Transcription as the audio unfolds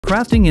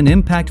Crafting an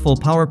impactful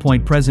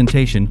PowerPoint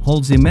presentation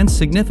holds immense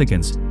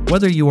significance,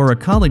 whether you are a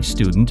college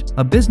student,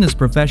 a business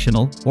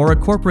professional, or a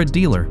corporate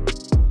dealer.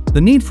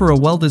 The need for a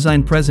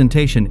well-designed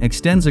presentation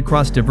extends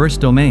across diverse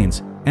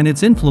domains, and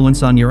its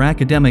influence on your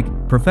academic,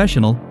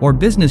 professional, or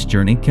business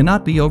journey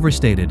cannot be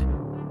overstated.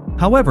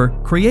 However,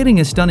 creating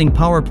a stunning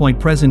PowerPoint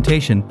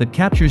presentation that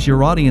captures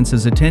your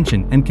audience's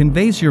attention and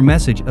conveys your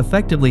message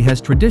effectively has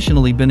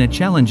traditionally been a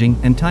challenging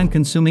and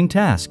time-consuming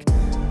task.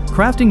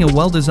 Crafting a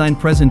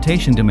well-designed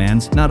presentation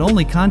demands not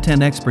only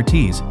content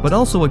expertise but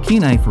also a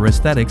keen eye for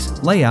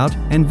aesthetics, layout,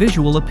 and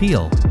visual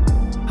appeal.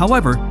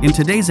 However, in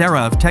today's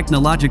era of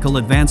technological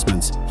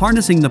advancements,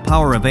 harnessing the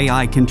power of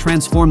AI can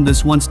transform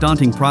this once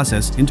daunting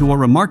process into a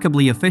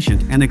remarkably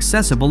efficient and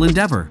accessible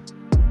endeavor.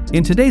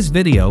 In today's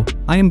video,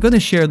 I am going to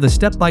share the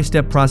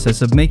step-by-step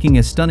process of making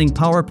a stunning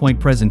PowerPoint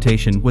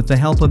presentation with the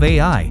help of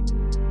AI.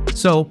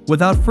 So,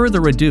 without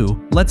further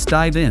ado, let's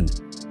dive in.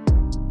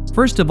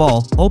 First of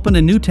all, open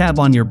a new tab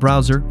on your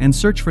browser and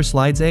search for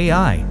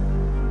SlidesAI.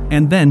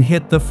 And then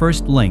hit the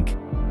first link.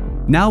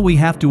 Now we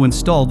have to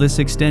install this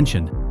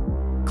extension.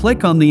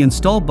 Click on the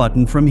Install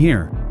button from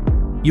here.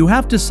 You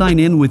have to sign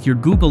in with your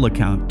Google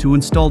account to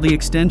install the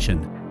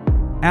extension.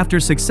 After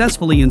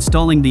successfully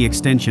installing the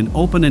extension,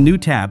 open a new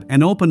tab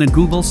and open a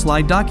Google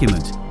Slide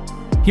document.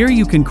 Here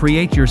you can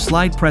create your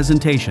slide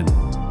presentation.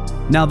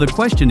 Now the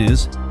question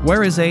is,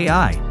 where is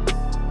AI?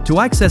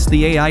 To access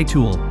the AI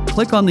tool,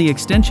 click on the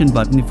extension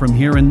button from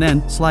here and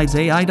then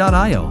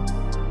SlidesAI.io.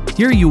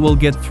 Here you will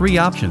get three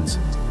options: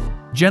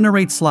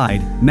 Generate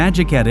Slide,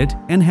 Magic Edit,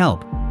 and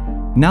Help.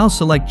 Now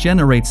select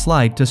Generate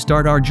Slide to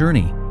start our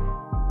journey.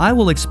 I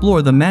will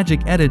explore the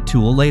Magic Edit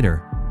tool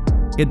later.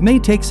 It may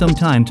take some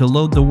time to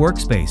load the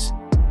workspace.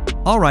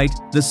 Alright,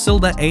 the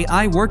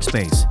SlidesAI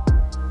workspace.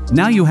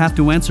 Now you have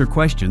to answer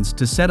questions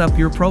to set up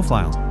your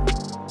profile.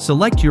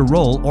 Select your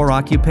role or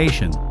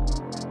occupation.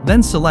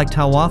 Then select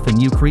how often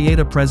you create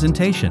a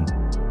presentation.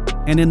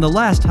 And in the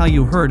last, how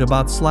you heard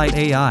about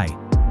SlidesAI.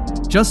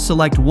 Just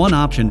select one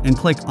option and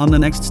click on the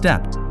next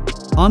step.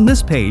 On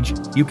this page,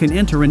 you can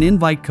enter an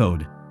invite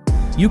code.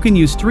 You can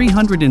use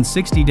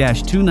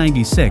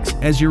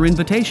 360-296 as your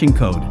invitation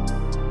code.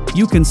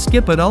 You can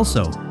skip it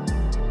also.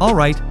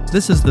 Alright,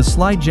 this is the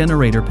slide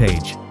generator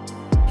page.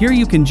 Here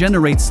you can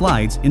generate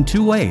slides in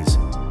two ways.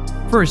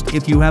 First,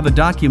 if you have a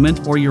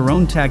document or your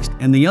own text,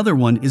 and the other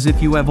one is if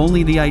you have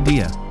only the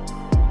idea.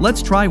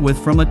 Let's try with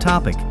From a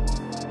Topic.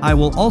 I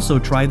will also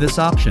try this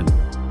option.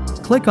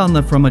 Click on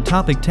the From a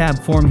Topic tab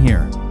form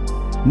here.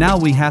 Now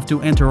we have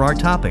to enter our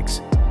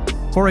topics.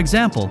 For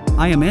example,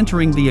 I am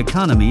entering the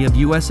economy of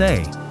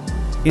USA.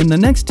 In the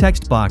next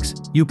text box,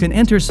 you can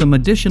enter some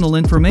additional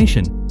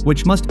information,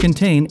 which must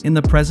contain in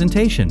the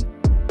presentation.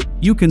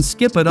 You can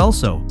skip it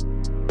also.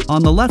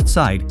 On the left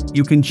side,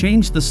 you can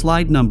change the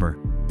slide number.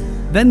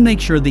 Then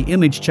make sure the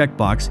image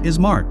checkbox is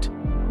marked.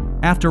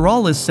 After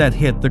all is set,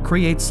 hit the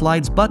Create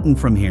Slides button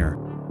from here.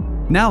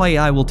 Now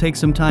AI will take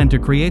some time to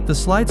create the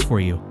slides for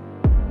you.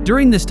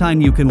 During this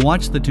time you can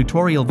watch the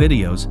tutorial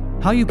videos,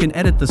 how you can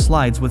edit the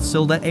slides with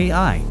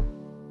SlidesAI.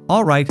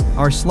 Alright,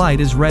 our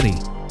slide is ready.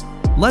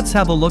 Let's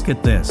have a look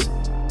at this.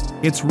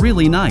 It's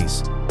really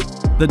nice.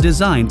 The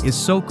design is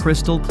so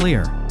crystal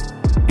clear.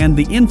 And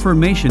the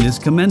information is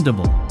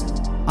commendable.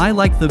 I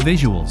like the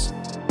visuals.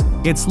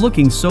 It's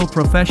looking so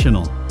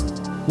professional.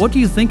 What do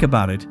you think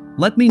about it?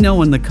 Let me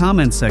know in the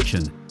comment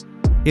section.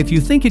 If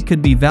you think it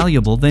could be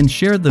valuable, then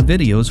share the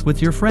videos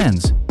with your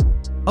friends.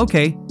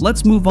 Okay,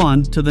 let's move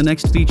on to the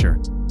next feature.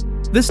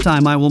 This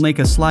time I will make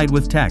a slide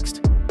with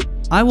text.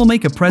 I will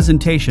make a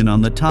presentation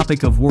on the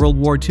topic of World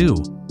War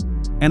II.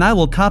 And I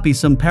will copy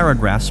some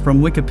paragraphs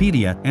from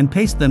Wikipedia and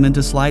paste them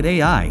into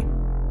SlidesAI.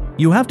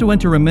 You have to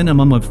enter a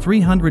minimum of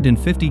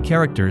 350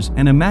 characters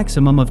and a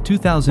maximum of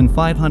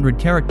 2,500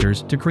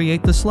 characters to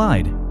create the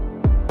slide.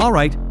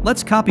 Alright,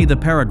 let's copy the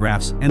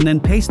paragraphs and then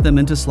paste them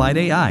into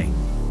SlidesAI.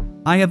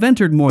 I have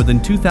entered more than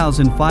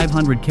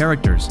 2,500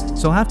 characters,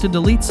 so have to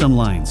delete some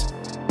lines.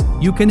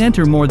 You can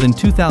enter more than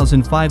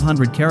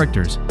 2,500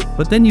 characters,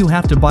 but then you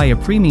have to buy a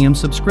premium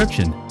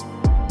subscription.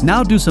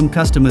 Now do some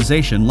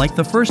customization like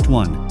the first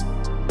one.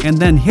 And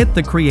then hit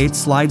the Create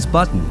Slides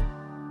button.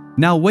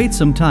 Now wait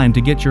some time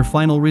to get your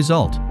final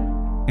result.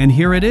 And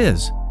here it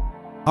is.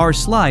 Our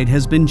slide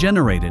has been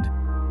generated.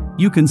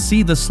 You can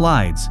see the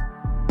slides.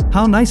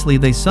 How nicely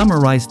they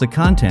summarize the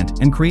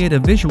content and create a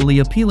visually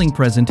appealing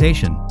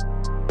presentation.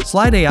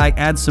 SlidesAI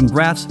adds some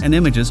graphs and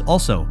images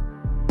also.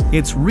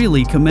 It's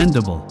really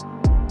commendable.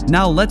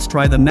 Now let's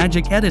try the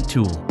Magic Edit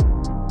tool.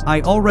 I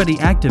already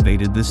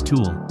activated this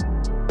tool.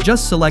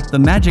 Just select the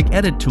Magic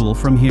Edit tool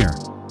from here.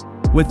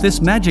 With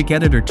this Magic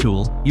Editor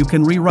tool, you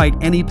can rewrite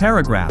any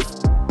paragraph.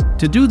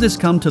 To do this,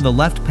 come to the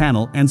left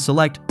panel and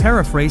select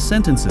Paraphrase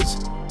Sentences.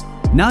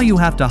 Now you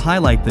have to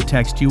highlight the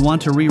text you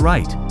want to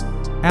rewrite.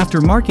 After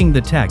marking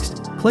the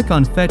text, click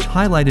on Fetch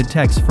Highlighted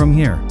Text from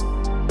here.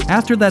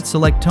 After that,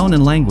 select Tone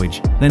and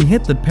Language, then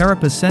hit the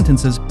Paraphrase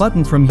Sentences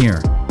button from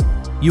here.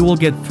 You will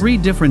get 3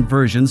 different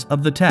versions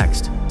of the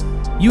text.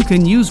 You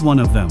can use one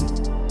of them.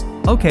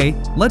 Okay,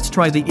 let's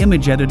try the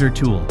Image Editor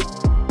tool.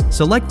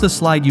 Select the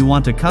slide you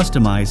want to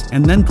customize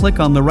and then click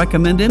on the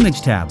Recommend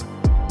Image tab.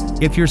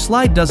 If your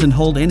slide doesn't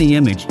hold any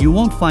image, you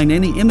won't find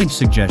any image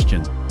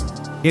suggestion.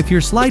 If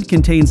your slide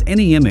contains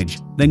any image,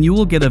 then you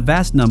will get a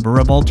vast number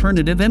of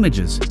alternative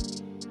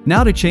images.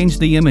 Now to change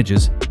the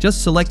images,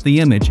 just select the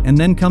image and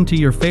then come to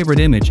your favorite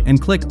image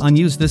and click on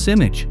Use this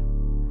image.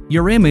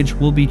 Your image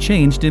will be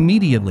changed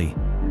immediately.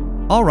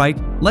 Alright,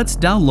 let's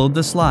download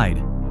the slide.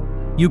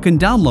 You can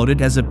download it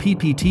as a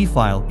PPT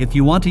file if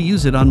you want to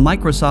use it on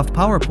Microsoft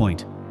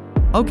PowerPoint.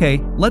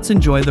 Okay, let's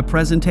enjoy the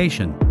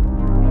presentation.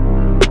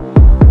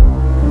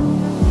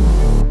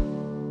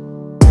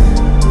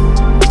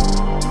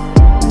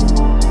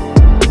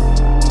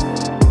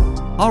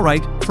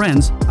 Alright,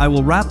 friends, I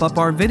will wrap up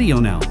our video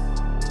now.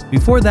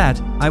 Before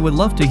that, I would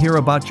love to hear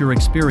about your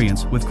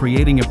experience with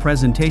creating a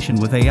presentation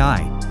with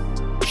AI.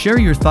 Share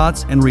your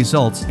thoughts and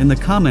results in the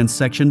comments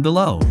section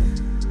below.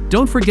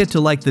 Don't forget to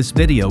like this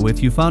video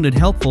if you found it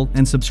helpful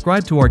and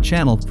subscribe to our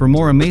channel for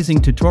more amazing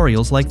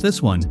tutorials like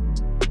this one.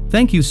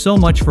 Thank you so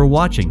much for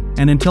watching,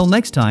 and until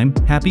next time,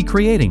 happy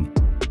creating!